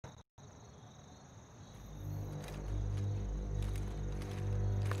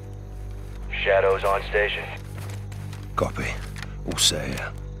Shadows on station. Copy. All set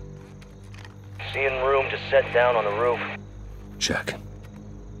here. Seeing room to set down on the roof. Check.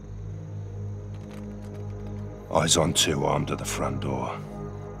 Eyes on two armed at the front door.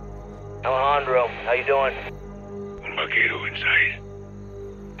 Alejandro, how you doing? Un vaquero inside.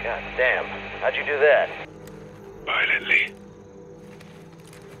 God damn, how'd you do that? Violently.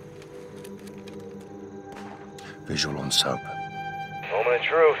 Visual on soap. Moment of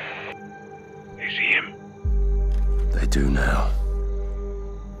truth. They see him. They do now.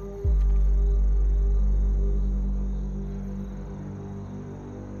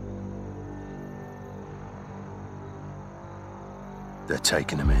 They're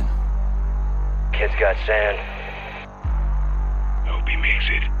taking him in. Kid's got sand. Hope he makes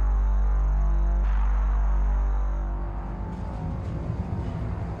it.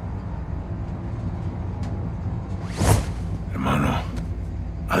 Hermano.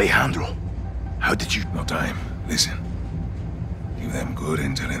 Alejandro, how did you... No time. Listen. Give them good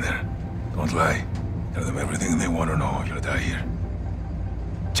intel in there. Don't lie. Tell them everything they want to know. You'll die here.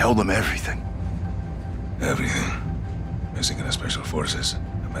 Tell them everything. Everything. Mexican Special Forces,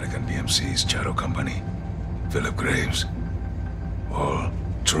 American DMC's Shadow Company, Philip Graves. All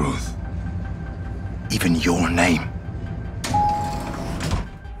truth. Even your name.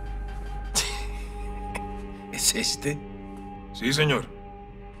 ¿Es este? Sí, señor.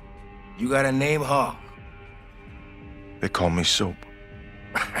 You got a name, huh? They call me Soap.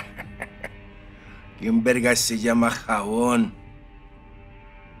 ¿Quién verga se llama Jabón?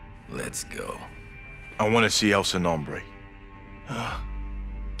 Let's go. I want to see El Nombre.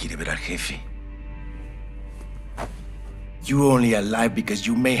 ¿Quiere ver al jefe? You only alive because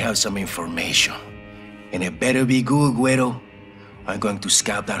you may have some information. And it better be good, güero. I'm going to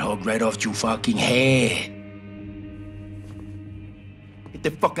scalp that hog right off your fucking head. Get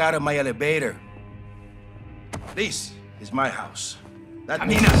the fuck out of my elevator. This is my house. That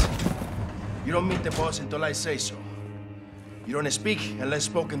means you don't meet the boss until I say so. You don't speak unless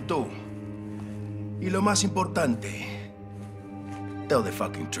spoken to. Y lo más importante, tell the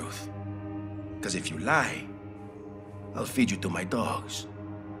fucking truth. Because if you lie, I'll feed you to my dogs.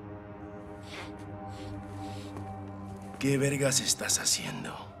 ¿Qué vergas estás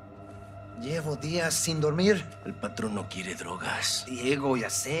haciendo? Llevo días sin dormir. El patrón no quiere drogas. Diego, ya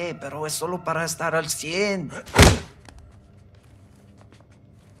sé, pero es solo para estar al 100.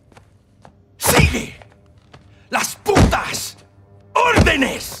 ¡Sigue! ¡Las putas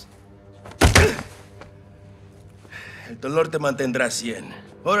órdenes! El dolor te mantendrá 100.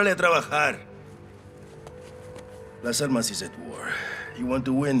 Órale a trabajar. Las almas is at war. You want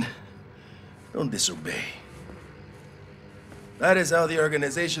to win? Don't disobey. That is how the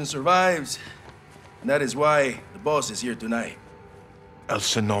organization survives. And that is why the boss is here tonight. El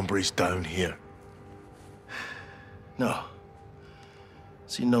Nombre's down here. No.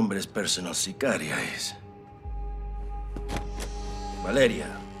 Sin nombre es personal sicaria es. Valeria.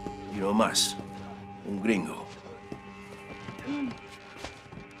 Y no más. Un gringo.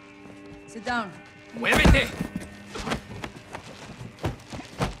 Sit down. ¡Muévete!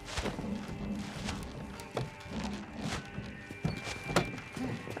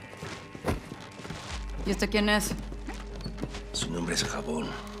 ¿Y este quién es? Su nombre es Jabón.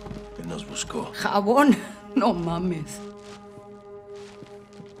 Él nos buscó. ¿Jabón? No mames.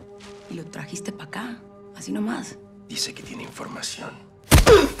 ¿Y lo trajiste para acá? Así nomás. Dice que tiene información.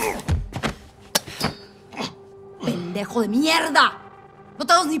 ¡Pendejo de mierda! No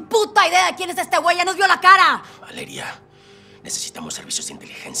tenemos ni puta idea de quién es este güey. ¡Ya nos vio la cara! Valeria, necesitamos servicios de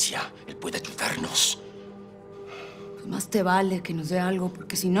inteligencia. Él puede ayudarnos. Pues más te vale que nos dé algo,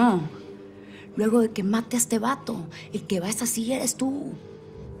 porque si no, luego de que mate a este vato, el que va a esa silla eres tú.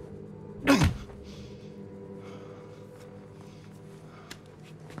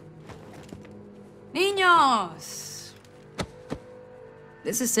 Niños!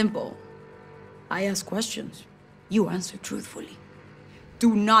 This is simple. I ask questions. You answer truthfully.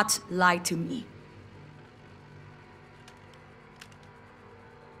 Do not lie to me.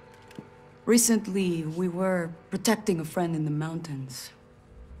 Recently, we were protecting a friend in the mountains.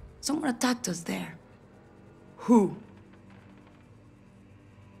 Someone attacked us there. Who?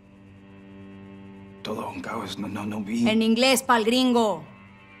 Todo un caos, no vi. En inglés, pa'l gringo.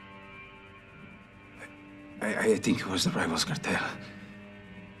 I think it was the rivals cartel.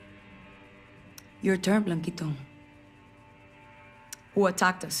 Your turn, Blanquito. Who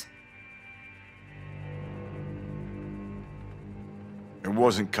attacked us? It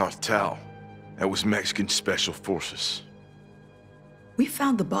wasn't cartel. That was Mexican Special Forces. We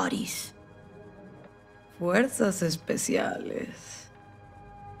found the bodies. Fuerzas Especiales.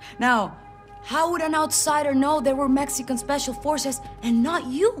 Now, How would an outsider know there were Mexican special forces and not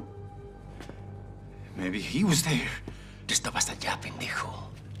you? Maybe he was there. Tú estabas allá, pendejo.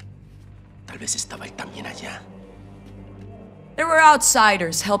 Tal vez estaba él también allá. There were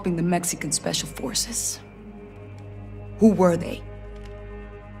outsiders helping the Mexican special forces. Who were they?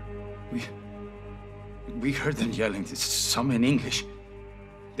 We heard them yelling, some in English.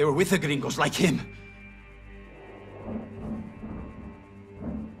 They were with the gringos, like him.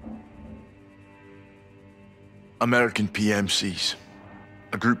 American PMCs.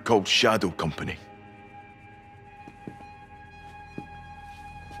 A group called Shadow Company.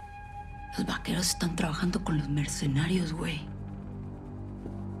 Los vaqueros están trabajando con los mercenarios, güey.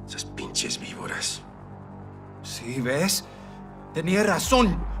 Esas pinches víboras. Sí, ¿ves? Tenía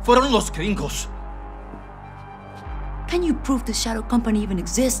razón. Fueron los gringos. Can you prove the Shadow Company even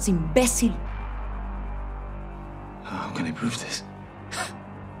exists, imbécil? How can I prove this?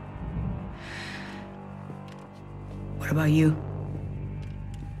 What about you?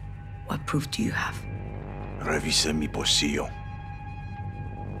 What proof do you have? Revisa mi bolsillo.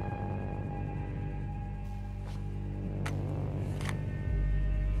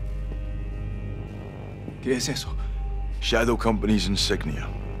 ¿Qué es eso? Shadow Company's insignia.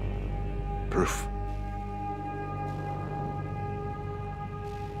 Proof.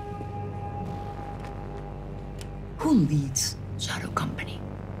 Who leads Shadow Company?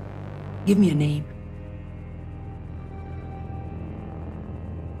 Give me a name.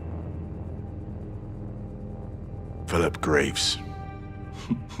 Philip Graves.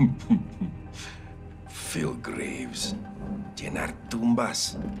 Phil Graves. Llenar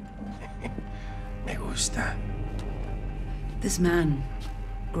tumbas. Me gusta. This man,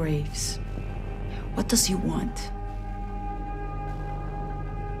 Graves, what does he want?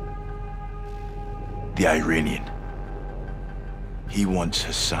 The Iranian. He wants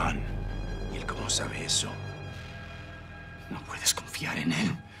Hassan. ¿Y él cómo sabe eso? No puedes confiar en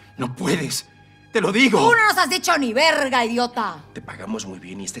él. No puedes. ¡Te lo digo! ¡Tú no nos has dicho ni verga, idiota! Te pagamos muy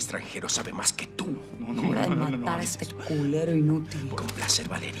bien y este extranjero sabe más que tú. Hora de matar a este culero inútil. Con placer,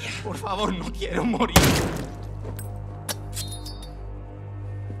 Valeria. Por favor, no quiero morir.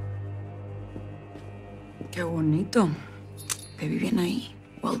 Qué bonito. Te vi bien ahí.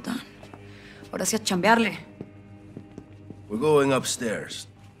 Well done. Ahora sí a chambearle. We're going upstairs.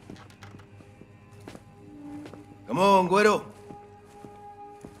 Come on, güero.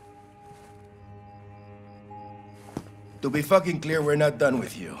 To be fucking clear, we're not done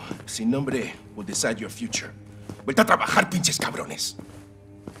with you. Sin nombre will decide your future. Vuelta a trabajar, pinches cabrones.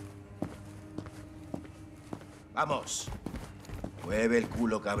 Vamos. Mueve el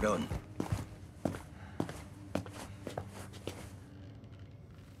culo, cabrón.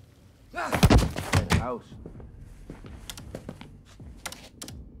 House.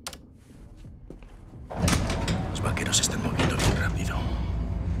 Los vaqueros se están moviendo bien rápido.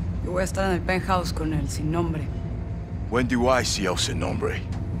 Yo voy a estar en el penthouse con él, sin nombre. When do I see El Sin Nombre?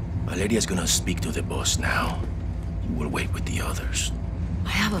 Valeria's gonna speak to the boss now. You will wait with the others. I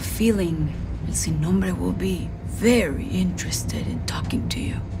have a feeling El Sin Nombre will be very interested in talking to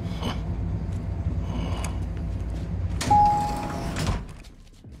you.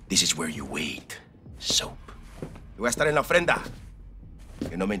 This is where you wait. Soap. Voy a estar en la ofrenda.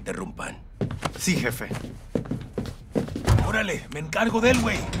 Que no me interrumpan. Sí, jefe. Órale, me encargo de él,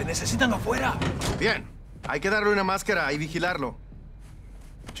 güey. Te necesitan afuera. Bien. Hay que darle una máscara y vigilarlo.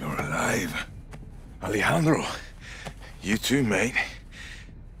 You're alive. Alejandro. You too, mate.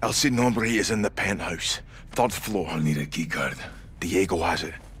 El Sin Nombre is in the penthouse. Third floor. I'll need a keycard. Diego has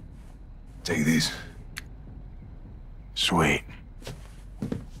it. Take this. Sweet.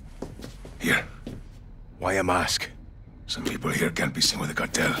 Here. Why a mask? Some people here can't be seen with the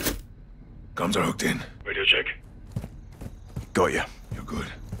cartel. Comms are hooked in. Radio check. Got you. You're good.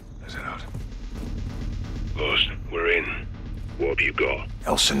 Let's head out. Boss, we're in. What have you got?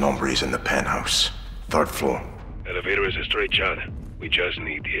 El Sin Nombre is in the penthouse. Third floor. Elevator is a straight shot. We just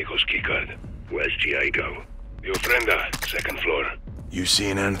need Diego's keycard. Where's Diego? The ofrenda, second floor. You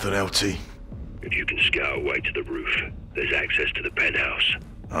seeing anything, LT? If you can scout away to the roof, there's access to the penthouse.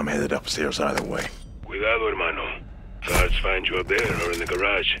 I'm headed upstairs either way. Cuidado, hermano. Guards find you up there or in the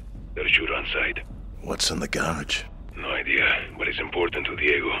garage. They'll shoot on sight. What's in the garage? No idea, but it's important to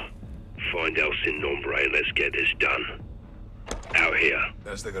Diego. Find El Sin Nombre and let's get this done. Out here.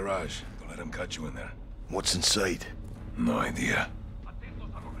 That's the garage. Don't let them cut you in there. What's inside? No idea.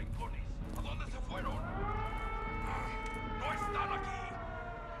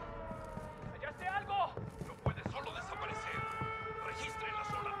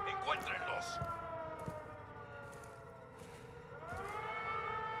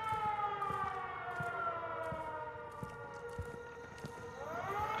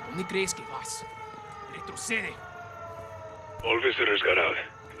 dónde crees que vas? Retrocede. All visitors got out.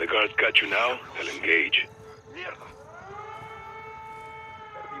 If the guards got you now, they'll engage.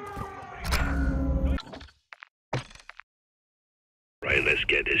 Right, let's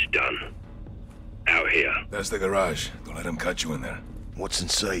get this done. Out here. That's the garage. Don't let them cut you in there. What's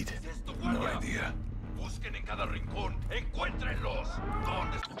inside? No idea.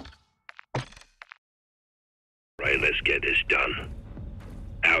 Right, let's get this done.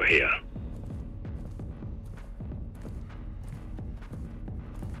 Out here.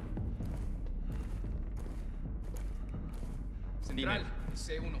 Central,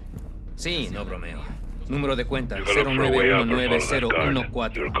 C1. Sí, no bromeo. Número de cuenta, You gotta throw away up or follow that guard.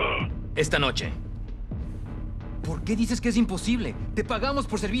 09190114. Your call. Esta noche. ¿Por qué dices que es imposible? Te pagamos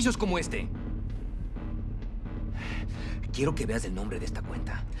por servicios como este. Quiero que veas el nombre de esta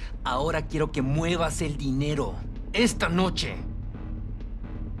cuenta. Ahora quiero que muevas el dinero. Esta noche.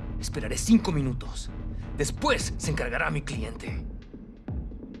 Esperaré 5 minutos. Después se encargará mi cliente.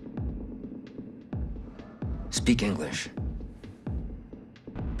 Speak English.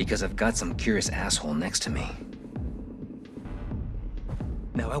 Because I've got some curious asshole next to me.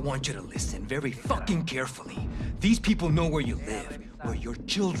 Now I want you to listen very fucking carefully. These people know where you live, where your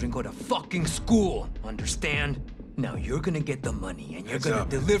children go to fucking school. Understand? Now you're gonna get the money and you're gonna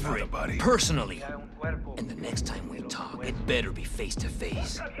deliver it personally. And the next time we talk, it better be face to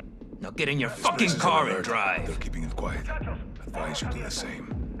face. Now get in your fucking car and drive. They're keeping it quiet. Advise you do the same.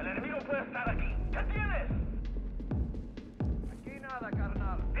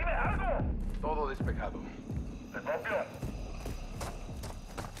 Todo despejado.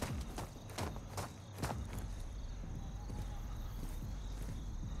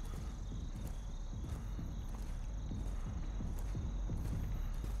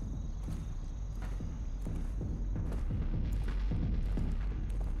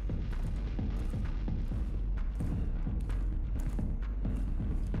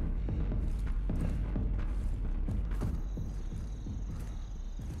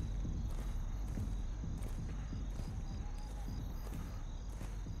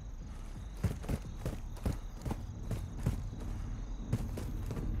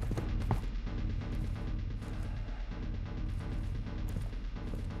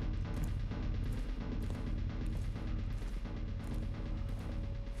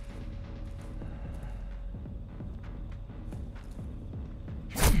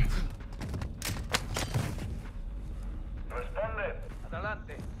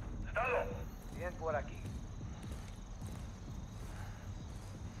 Adelante. Estado. Bien por aquí.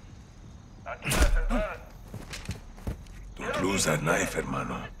 Aquí la central. Don't lose that knife,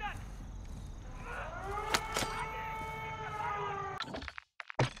 hermano.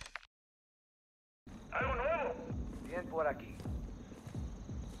 Algo nuevo. Bien por aquí.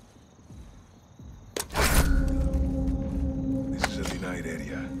 This is a denied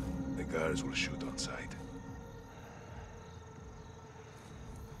area. The guards will shoot on sight.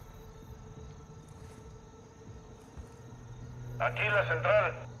 Aquí la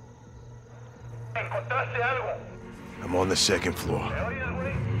central. ¿Encontraste algo? I'm on the second floor. ¿Me oyes,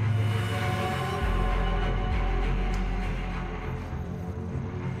 güey?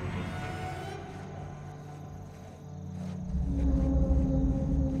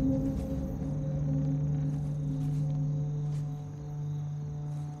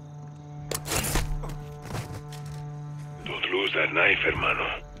 Don't lose that knife, hermano.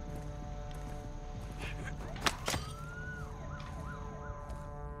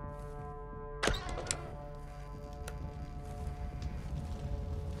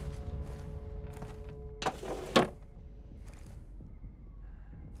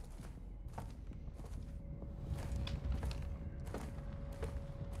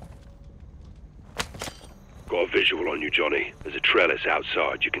 Got a visual on you, Johnny. There's a trellis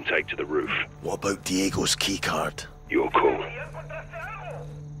outside you can take to the roof. What about Diego's keycard? You're cool.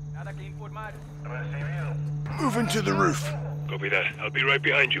 Nada que informar. Recibido. Moving to the roof. Copy that. I'll be right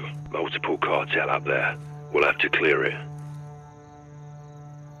behind you. Multiple cartel up there. We'll have to clear it.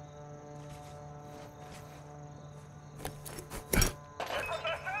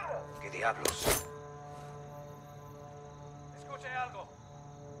 ¿Qué diablos? Escuche algo.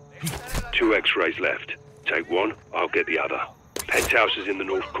 2 X-rays left. Take one, I'll get the other. Penthouse is in the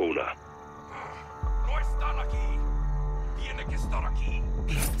north corner. No están aquí. Tiene que estar aquí.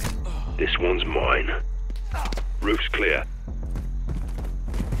 This one's mine. Roof's clear.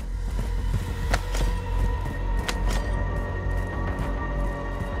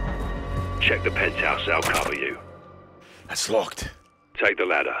 Check the penthouse, I'll cover you. That's locked. Take the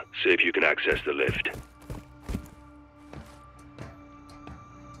ladder, see if you can access the lift.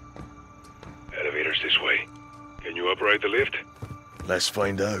 elevator's this way. Can you operate the lift? Let's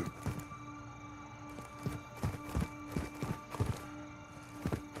find out.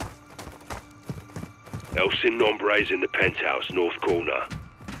 El Sin Nombre's in the penthouse, north corner.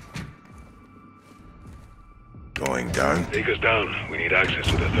 Going down? Take us down. We need access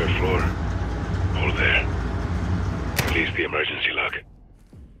to the third floor. Hold there. Release the emergency lock.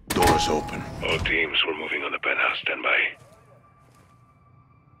 Door's open. All teams, we're moving on the penthouse. Stand by.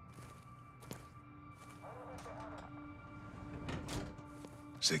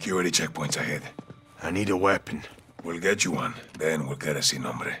 Security checkpoints ahead. I need a weapon. We'll get you one. Then we'll get a sin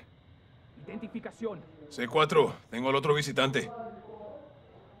nombre. Identificación. C4, tengo al otro visitante.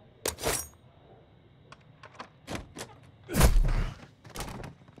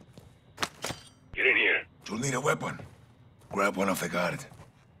 Get in here. You'll need a weapon. Grab one off the guard.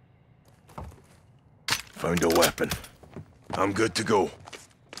 Found a weapon. I'm good to go.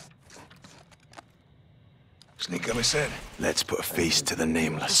 Sneak up, I said. Let's put a face to the The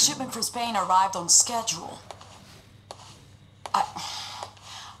nameless. shipment for Spain arrived on schedule.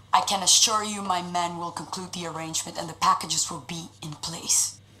 I can assure you my men will conclude the arrangement and the packages will be in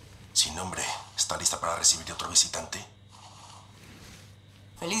place. Sin nombre, ¿está lista para recibir otro visitante?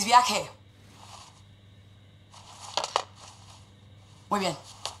 ¡Feliz viaje! Muy bien.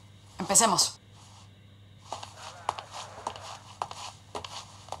 Empecemos.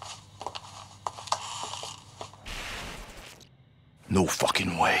 No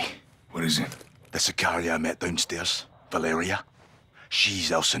fucking way. What is it? The Sicaria I met downstairs, Valeria.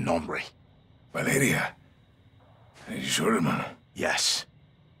 She's El Sin Nombre. Valeria. Are you sure, hermano? Yes.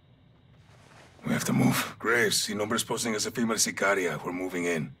 We have to move. Graves, sin nombre's posting as a female sicaria. We're moving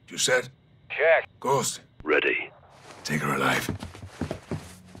in. You set? Check. Ghost, Ready. take her alive.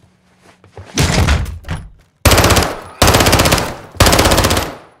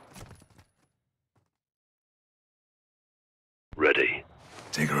 Ready.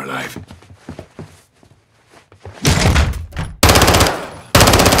 Take her alive.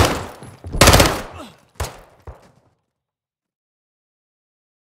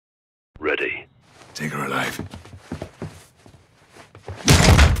 Ready. Take her alive.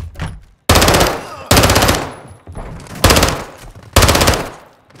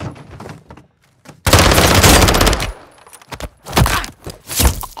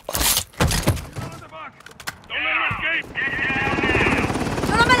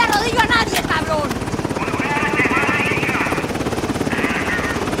 ¡Yo no me le arrodillo a nadie, cabrón!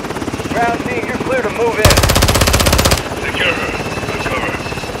 Ground team, you're clear to move in. Secure her. Good cover.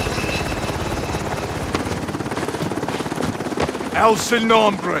 El Sin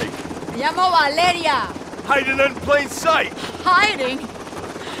Nombre. Me llamo Valeria. Hiding in plain sight. Hiding.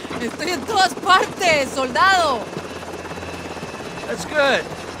 Estoy en todas partes, soldado. That's good.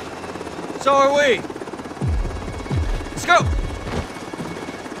 So are we. Let's go.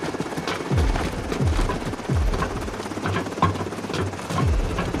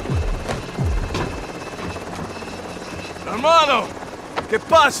 Hermano, ¿qué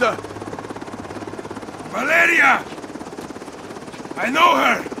pasa? Valeria! I know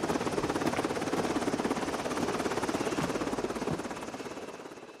her!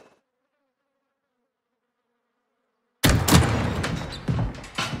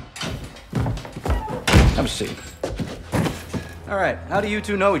 Have a seat. All right, how do you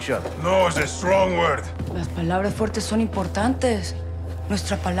two know each other? No is a strong word. Las palabras fuertes son importantes.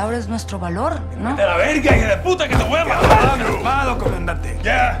 Nuestra palabra es nuestro valor, ¿no? ¡De la verga, hija de puta, que te voy a matar! Calmado, comandante.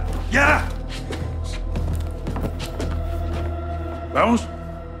 ¡Ya! ¡Ya! ¿Vamos?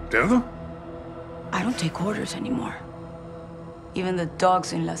 ¿Cerdo? I don't take orders anymore. Even the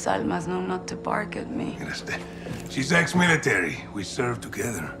dogs in Las Almas know not to bark at me. She's ex-military. We served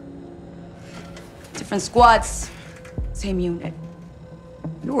together. Different squads, same unit.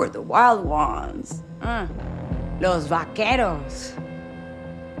 You were the wild ones. Los vaqueros.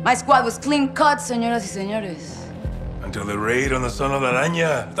 My squad was clean cut, señoras y señores. Until the raid on the Son of la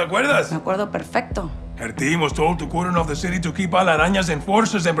Araña. ¿Te acuerdas? Me acuerdo perfecto. Her team was told to cordon off the city to keep all Araña's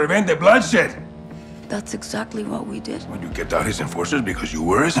enforcers and prevent the bloodshed. That's exactly what we did. Well, you kept out his enforcers because you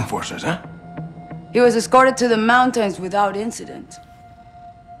were his enforcers, huh? He was escorted to the mountains without incident.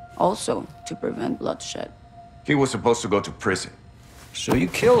 Also, to prevent bloodshed. He was supposed to go to prison. So you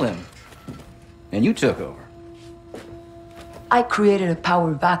killed him, and you took over. I created a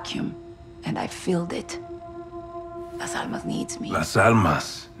power vacuum, and I filled it. Las Almas needs me. Las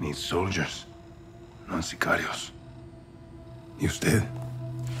Almas need soldiers, not sicarios. Y usted?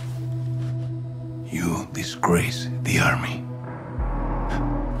 You disgrace the army.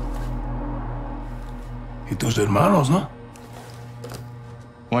 Y tus hermanos, ¿no?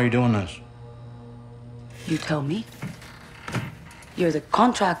 Why are you doing this? You tell me. You're the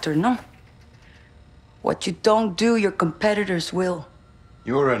contractor, no? What you don't do, your competitors will.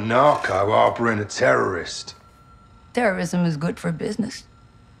 You're a narco harboring a terrorist. Terrorism is good for business.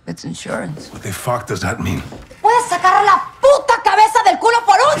 It's insurance. What the fuck does that mean? ¡Puedes sacar la puta cabeza del culo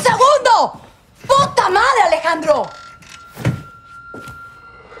por un segundo! ¡Puta madre, Alejandro!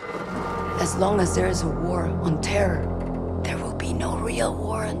 As long as there is a war on terror, there will be no real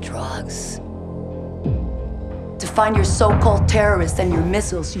war on drugs. To find your so-called terrorists and your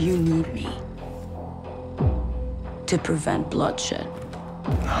missiles, you need me. To prevent bloodshed.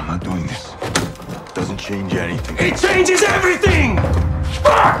 No, I'm not doing this. Doesn't change anything. It changes everything!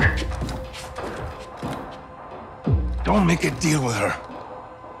 Fuck! Don't make a deal with her.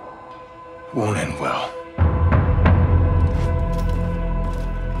 Won't end well.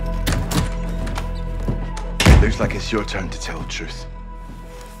 Looks like it's your turn to tell the truth.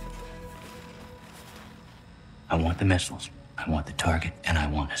 I want the missiles, I want the target, and I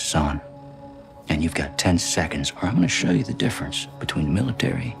want Hassan. And you've got 10 seconds, or I'm gonna show you the difference between the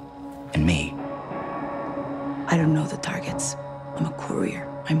military and me. I don't know the targets. I'm a courier.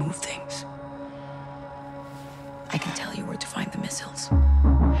 I move things. I can tell you where to find the missiles.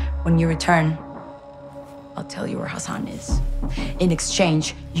 When you return, I'll tell you where Hassan is. In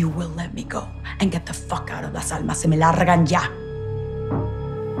exchange, you will let me go and get the fuck out of Las Almas. Se me largan ya.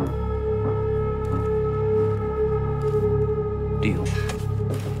 Deal.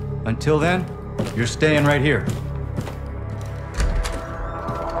 Until then, you're staying right here.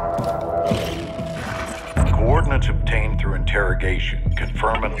 Coordinates obtained through interrogation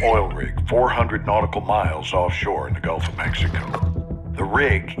confirm an oil rig 400 nautical miles offshore in the Gulf of Mexico. The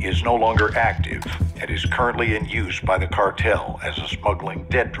rig is no longer active and is currently in use by the cartel as a smuggling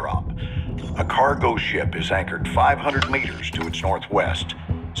dead drop. A cargo ship is anchored 500 meters to its northwest.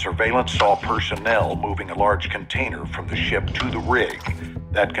 Surveillance saw personnel moving a large container from the ship to the rig.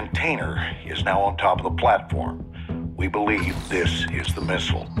 That container is now on top of the platform. We believe this is the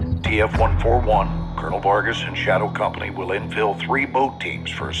missile. TF-141, Colonel Vargas and Shadow Company will infill 3 boat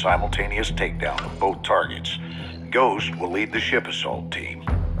teams for a simultaneous takedown of both targets. Ghost will lead the ship assault team.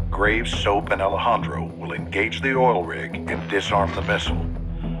 Graves, Soap, and Alejandro will engage the oil rig and disarm the missile.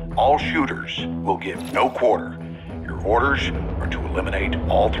 All shooters will give no quarter. Your orders are to eliminate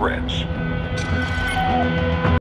all threats.